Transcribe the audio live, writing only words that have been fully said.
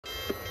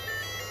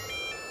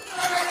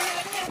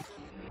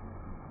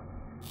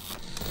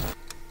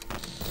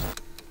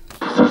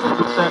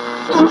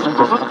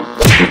What's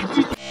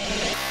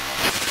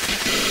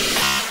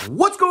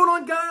going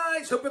on,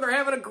 guys? Hope you're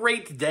having a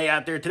great day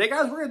out there. Today,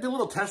 guys, we're going to do a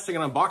little testing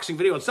and unboxing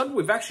video on something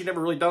we've actually never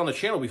really done on the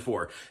channel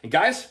before. And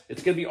guys,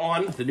 it's going to be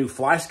on the new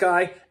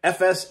Flysky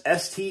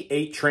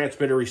FS-ST8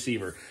 transmitter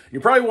receiver.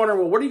 You're probably wondering,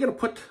 well, what are you going to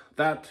put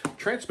that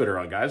transmitter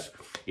on, guys?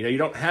 You know, you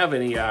don't have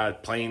any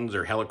planes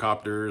or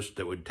helicopters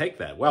that would take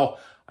that. Well,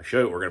 I'll show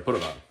you what we're going to put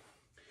it on.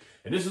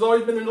 And this has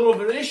always been a little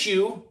bit of an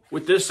issue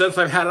with this since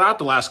I've had it out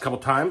the last couple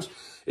times,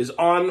 is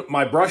on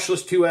my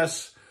brushless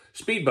 2S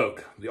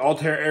speedboat, the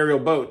Altair aerial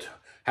boat.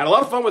 Had a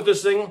lot of fun with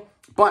this thing,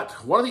 but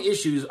one of the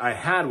issues I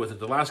had with it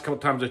the last couple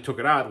times I took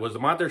it out was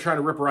I'm out there trying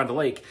to rip around the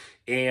lake,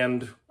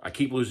 and I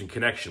keep losing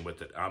connection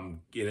with it. And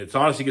it's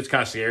honestly gets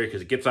kind of scary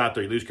because it gets out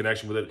there, you lose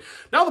connection with it.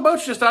 Now the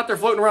boat's just out there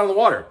floating around in the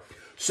water.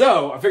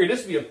 So I figured this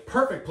would be a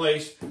perfect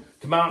place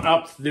to mount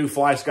up the new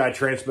Flysky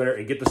transmitter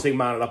and get this thing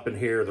mounted up in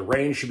here. The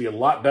range should be a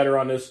lot better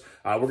on this.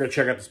 We're going to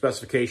check out the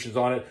specifications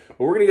on it, but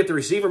we're going to get the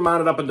receiver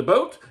mounted up in the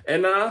boat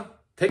and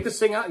take this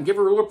thing out and give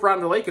her a look around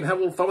the lake and have a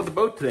little fun with the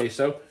boat today.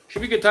 So should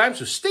be a good time.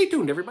 So stay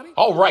tuned, everybody.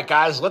 All right,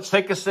 guys, let's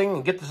take this thing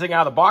and get this thing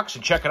out of the box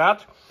and check it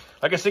out.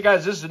 Like I said,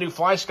 guys, this is the new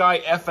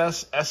Flysky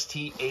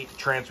FS-ST8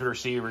 transmitter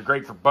receiver.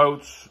 Great for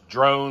boats,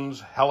 drones,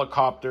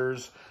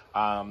 helicopters,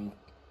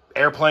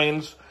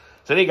 airplanes.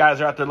 So any guys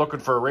are out there looking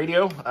for a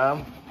radio,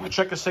 we'll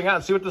check this thing out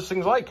and see what this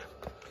thing's like.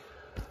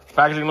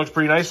 Packaging looks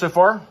pretty nice so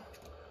far.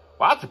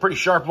 Wow, it's a pretty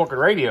sharp looking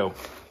radio.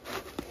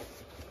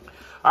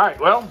 All right,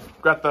 well,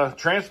 got the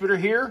transmitter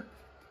here.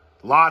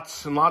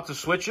 Lots and lots of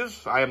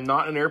switches. I am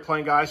not an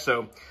airplane guy,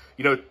 so,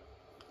 you know,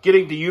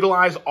 getting to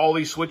utilize all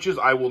these switches,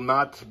 I will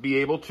not be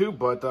able to,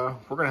 but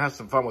we're going to have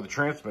some fun with the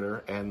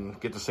transmitter and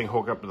get this thing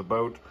hooked up to the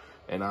boat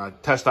and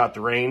test out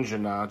the range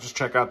and just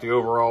check out the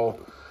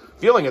overall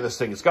feeling of this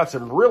thing. It's got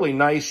some really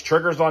nice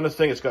triggers on this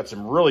thing. It's got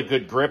some really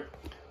good grip.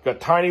 Got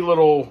tiny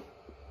little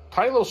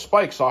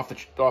spikes off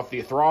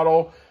the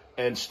throttle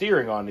and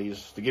steering on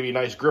these to give you a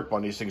nice grip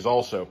on these things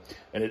also.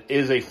 And it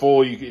is a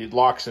full, it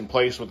locks in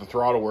place with the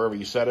throttle wherever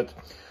you set it.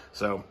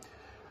 So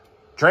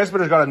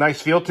transmitter's got a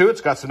nice feel to it.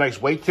 It's got some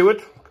nice weight to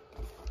it.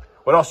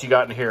 What else you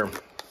got in here?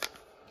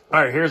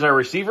 All right, here's our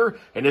receiver,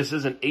 and this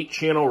is an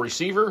 8-channel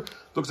receiver.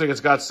 Looks like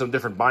it's got some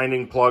different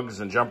binding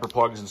plugs and jumper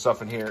plugs and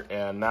stuff in here.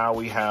 And now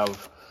we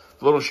have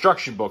the little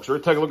instruction book. So we're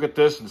gonna take a look at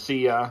this and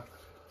see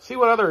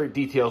what other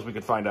details we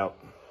could find out.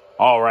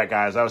 All right,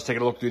 guys, I was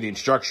taking a look through the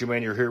instruction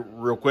manual here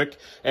real quick,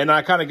 and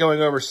kind of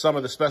going over some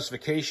of the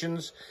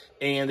specifications,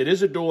 and it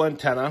is a dual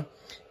antenna,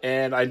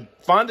 and I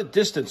found the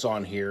distance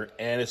on here,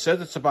 and it says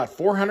it's about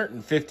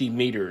 450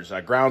 meters,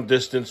 ground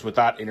distance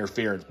without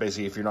interference,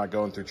 basically if you're not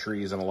going through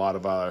trees and a lot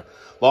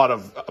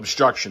of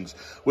obstructions,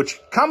 which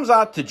comes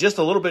out to just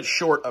a little bit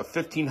short of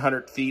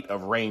 1,500 feet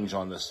of range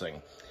on this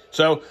thing.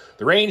 So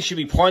the range should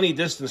be plenty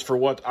distance for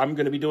what I'm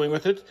going to be doing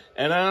with it.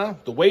 And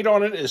the weight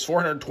on it is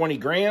 420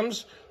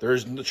 grams.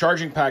 There's the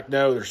charging pack.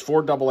 No, there's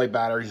 4 AA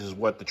batteries is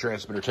what the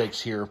transmitter takes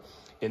here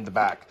in the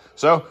back.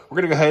 So we're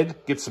going to go ahead,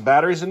 get some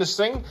batteries in this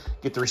thing,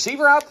 get the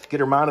receiver out,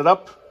 get her mounted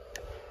up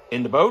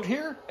in the boat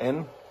here,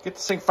 and get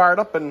this thing fired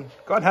up and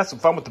go ahead and have some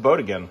fun with the boat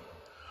again.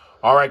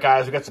 All right,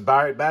 guys, we got some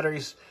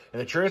batteries in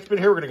the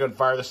transmitter here. We're going to go and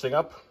fire this thing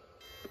up.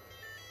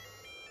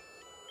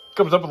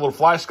 Comes up with a little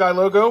Flysky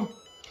logo.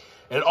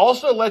 And it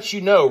also lets you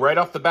know right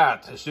off the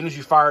bat, as soon as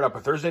you fire it up,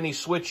 if there's any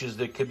switches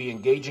that could be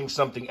engaging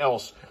something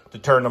else to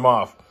turn them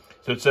off.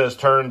 So it says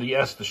turn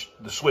the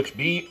switch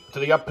B to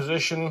the up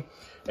position,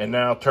 and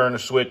now turn the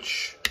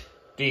switch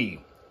D.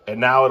 And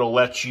now it'll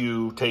let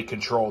you take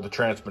control of the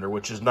transmitter,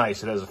 which is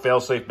nice. It has a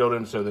fail-safe built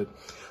in so that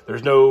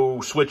there's no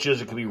switches.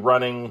 It could be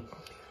running,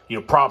 you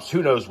know, props,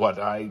 who knows what.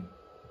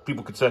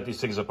 People could set these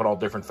things up in all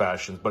different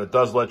fashions, but it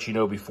does let you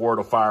know before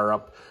it'll fire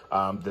up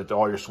that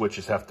all your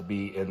switches have to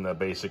be in the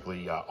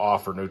basically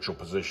off or neutral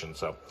position.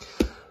 So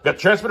got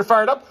the transmitter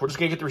fired up. We're just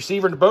going to get the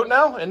receiver in the boat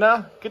now and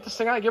get this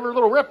thing out and give her a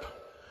little rip.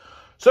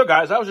 So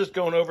guys, I was just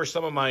going over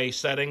some of my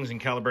settings and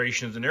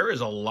calibrations, and there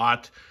is a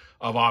lot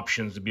of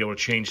options to be able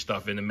to change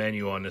stuff in the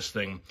menu on this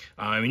thing.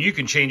 I mean, you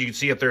can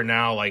see up there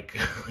now, like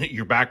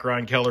your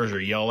background colors are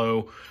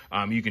yellow.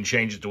 You can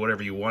change it to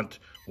whatever you want,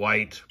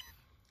 white,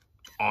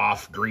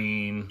 off,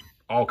 green,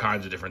 all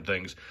kinds of different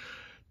things.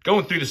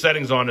 Going through the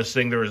settings on this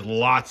thing, there's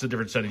lots of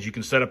different settings. You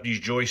can set up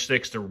these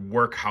joysticks to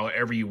work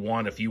however you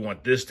want. If you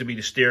want this to be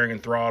the steering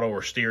and throttle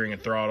or steering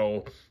and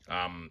throttle,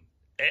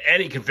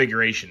 any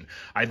configuration.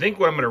 I think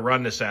what I'm going to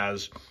run this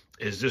as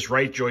is this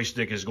right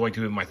joystick is going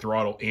to be my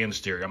throttle and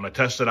steering. I'm going to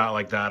test it out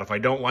like that. If I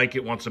don't like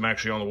it once I'm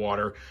actually on the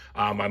water,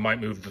 I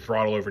might move the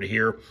throttle over to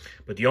here.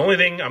 But the only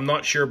thing I'm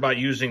not sure about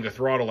using the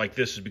throttle like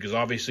this is because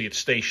obviously it's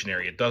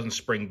stationary. It doesn't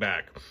spring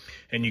back.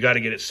 And you got to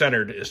get it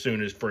centered as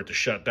soon as for it to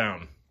shut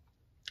down.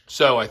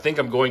 So I think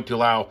I'm going to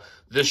allow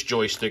this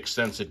joystick,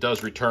 since it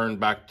does return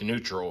back to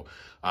neutral,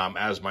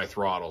 as my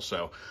throttle.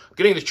 So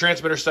getting the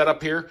transmitter set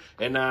up here,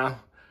 and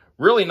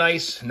really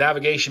nice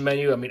navigation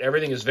menu. I mean,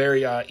 everything is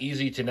very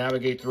easy to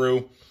navigate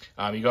through.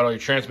 You got all your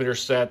transmitter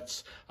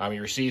sets,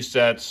 your receive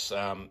sets,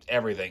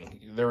 everything.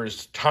 There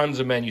is tons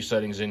of menu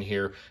settings in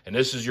here, and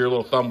this is your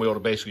little thumb wheel to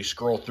basically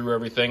scroll through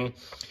everything.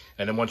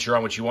 And then once you're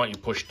on what you want, you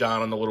push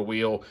down on the little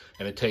wheel,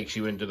 and it takes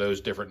you into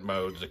those different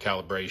modes, the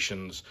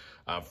calibrations,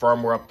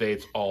 firmware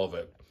updates, all of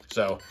it.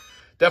 So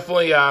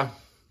definitely,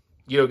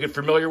 get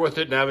familiar with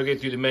it, navigate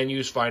through the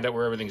menus, find out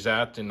where everything's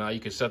at, and you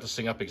can set this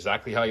thing up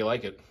exactly how you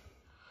like it.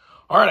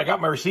 All right, I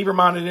got my receiver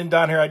mounted in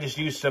down here. I just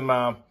used some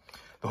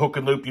the hook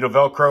and loop,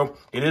 Velcro.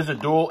 It is a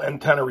dual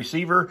antenna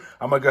receiver.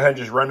 I'm gonna go ahead and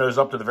just run those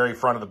up to the very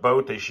front of the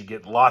boat. They should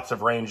get lots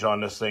of range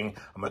on this thing.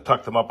 I'm gonna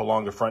tuck them up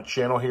along the front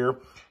channel here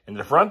in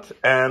the front,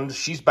 and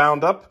she's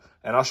bound up,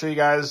 and I'll show you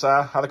guys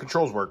how the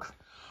controls work.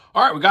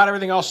 All right, we got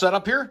everything all set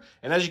up here,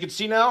 and as you can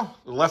see now,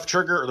 the left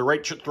trigger or the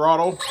right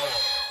throttle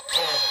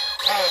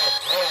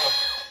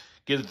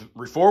gives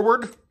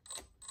forward,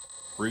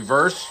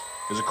 reverse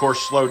is of course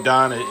slowed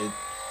down.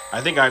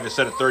 I think I have it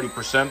set at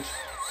 30%.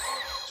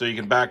 So you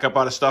can back up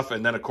out of stuff,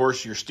 and then of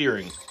course your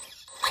steering.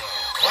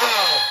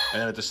 And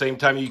then at the same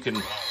time you can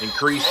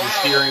increase your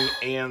steering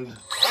and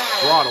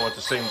throttle at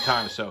the same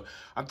time. So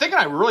I'm thinking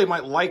I really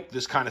might like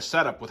this kind of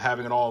setup with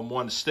having it all in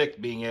one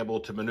stick, being able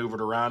to maneuver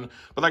it around.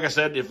 But like I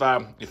said, if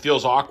it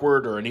feels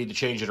awkward or I need to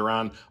change it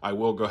around, I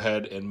will go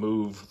ahead and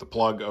move the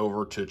plug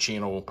over to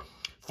channel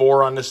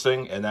 4 on this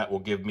thing, and that will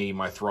give me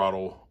my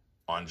throttle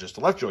on just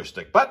the left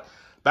joystick. But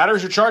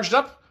batteries are charged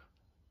up.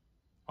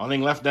 Only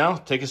thing left now,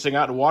 take this thing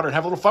out in the water and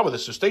have a little fun with it.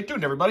 So stay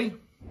tuned, everybody.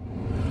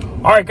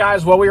 All right,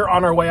 guys. Well, we are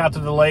on our way out to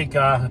the lake,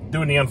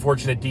 doing the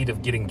unfortunate deed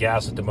of getting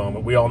gas at the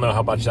moment. We all know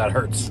how much that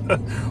hurts.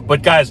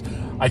 But, guys,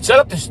 I set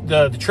up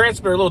the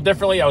transmitter a little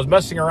differently. I was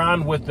messing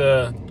around with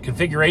the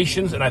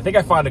configurations, and I think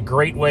I found a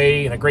great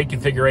way and a great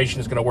configuration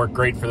that's going to work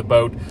great for the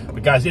boat.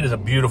 But, guys, it is a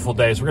beautiful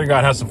day, so we're going to go out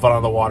and have some fun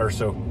on the water.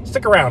 So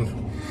stick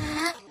around.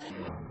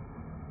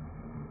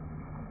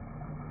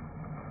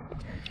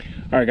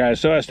 All right, guys,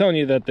 so I was telling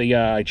you that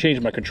I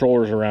changed my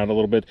controllers around a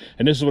little bit,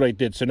 and this is what I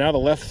did. So now the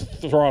left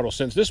throttle,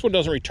 since this one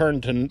doesn't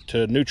return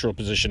to neutral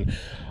position,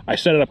 I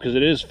set it up because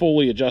it is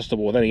fully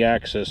adjustable with any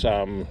axis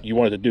you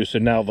want it to do. So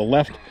now the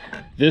left,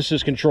 this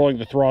is controlling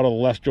the throttle,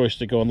 the left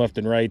joystick going left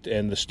and right,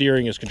 and the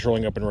steering is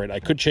controlling up and right. I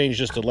could change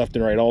this to left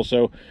and right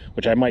also,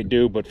 which I might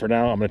do, but for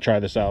now, I'm going to try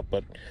this out.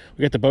 But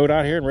we got the boat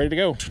out here and ready to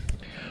go.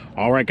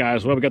 All right,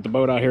 guys, well, we got the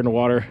boat out here in the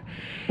water.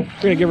 We're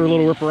going to give her a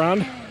little rip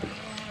around.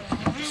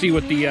 See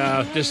what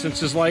the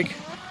distance is like.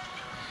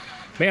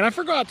 Man, I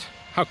forgot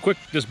how quick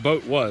this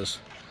boat was.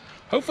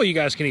 Hopefully you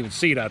guys can even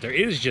see it out there.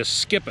 It is just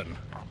skipping.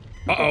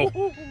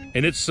 Uh-oh.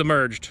 And it's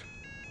submerged.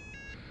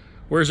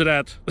 Where's it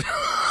at?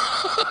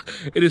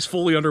 It is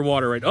fully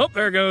underwater right. Oh,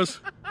 there it goes.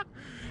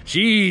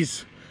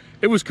 Jeez.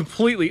 It was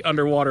completely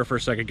underwater for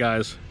a second,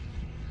 guys.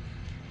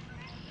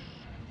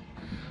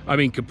 I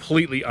mean,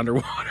 completely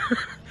underwater.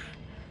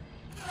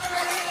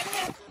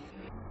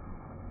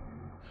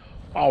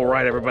 All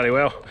right, everybody.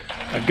 Well,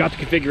 I've got the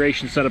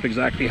configuration set up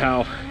exactly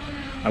how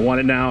I want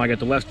it now. I got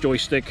the left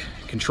joystick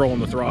controlling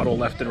the throttle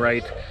left and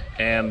right,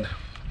 and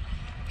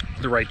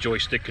the right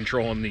joystick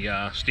controlling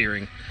the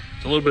steering.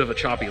 It's a little bit of a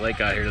choppy lake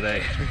out here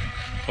today.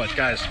 But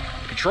guys,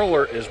 the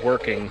controller is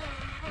working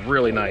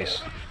really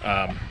nice.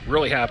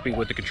 Really happy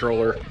with the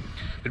controller.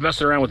 Been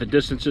messing around with the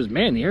distances.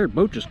 Man, the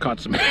airboat just caught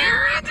some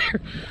air out there.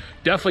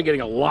 Definitely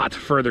getting a lot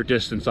further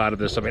distance out of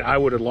this. I mean, I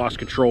would have lost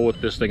control with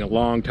this thing a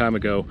long time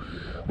ago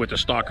with the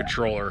stock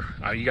controller.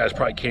 You guys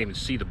probably can't even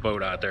see the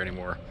boat out there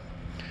anymore.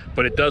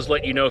 But it does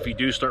let you know if you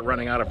do start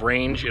running out of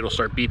range. It'll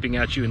start beeping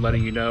at you and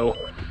letting you know,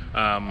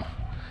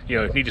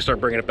 you need to start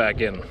bringing it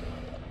back in.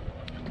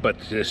 But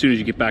as soon as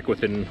you get back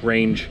within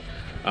range,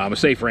 a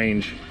safe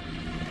range,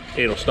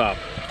 it'll stop.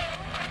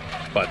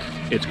 But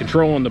it's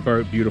controlling the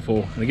boat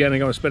beautiful. And again, I'm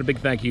going to spend a big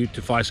thank you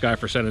to Flysky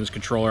for sending this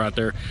controller out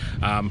there.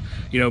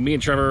 Me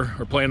and Trevor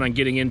are planning on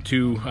getting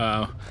into,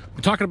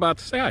 we're talking about,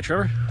 say hi,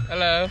 Trevor.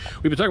 Hello.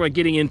 We've been talking about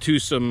getting into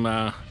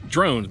some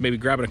drones, maybe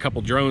grabbing a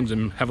couple drones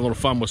and having a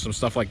little fun with some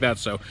stuff like that.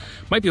 So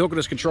might be hooking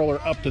this controller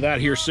up to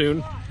that here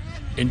soon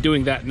and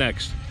doing that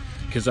next.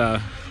 Because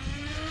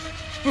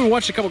we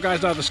watched a couple guys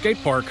down at the skate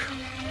park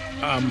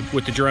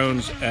with the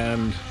drones,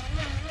 and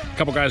a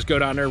couple guys go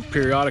down there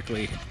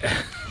periodically.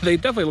 They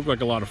definitely look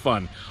like a lot of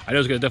fun. I know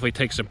it's going to definitely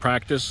take some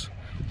practice.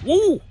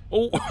 Woo!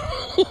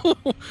 Oh,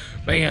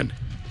 man,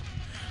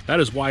 that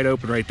is wide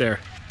open right there,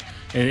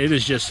 and it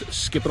is just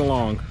skipping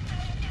along.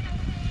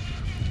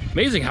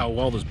 Amazing how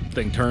well this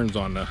thing turns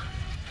on the,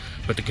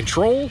 but the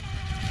control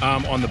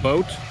on the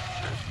boat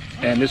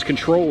and this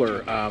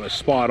controller is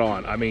spot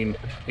on. I mean,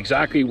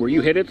 exactly where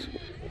you hit it,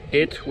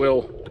 it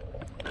will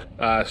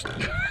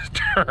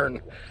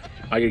turn.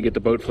 I gotta get the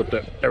boat flipped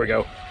up. There we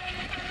go.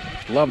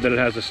 Love that it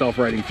has a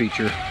self-righting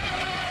feature.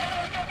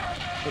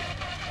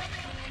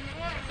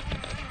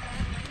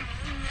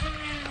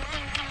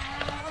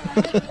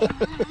 The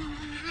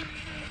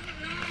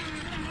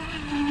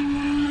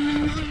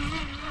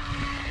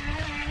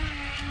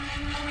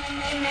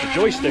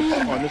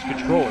joysticks on this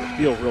controller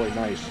feel really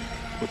nice.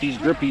 With these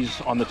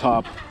grippies on the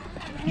top,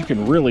 you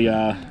can really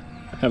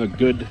have a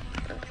good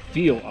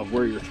feel of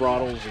where your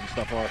throttles and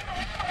stuff are.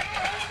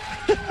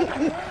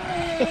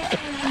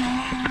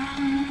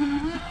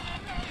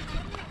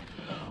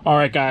 All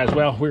right, guys.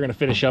 Well, we're going to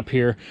finish up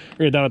here.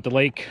 We're down at the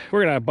lake.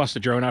 We're going to bust the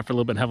drone out for a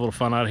little bit and have a little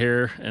fun out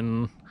here.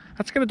 And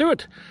that's going to do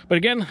it. But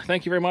again,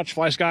 thank you very much,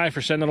 Flysky,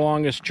 for sending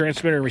along this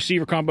transmitter and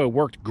receiver combo. It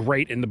worked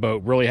great in the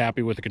boat. Really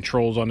happy with the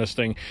controls on this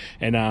thing.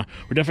 And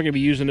we're definitely going to be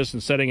using this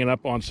and setting it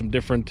up on some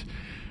different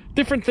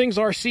things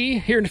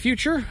RC here in the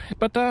future.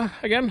 But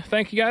again,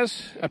 thank you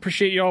guys. I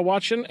appreciate you all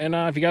watching. And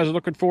if you guys are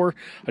looking for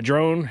a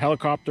drone,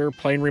 helicopter,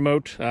 plane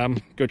remote,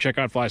 go check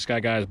out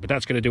Flysky, guys. But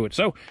that's going to do it.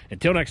 So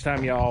until next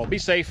time, y'all, be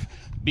safe.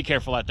 Be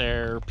careful out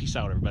there. Peace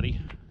out, everybody.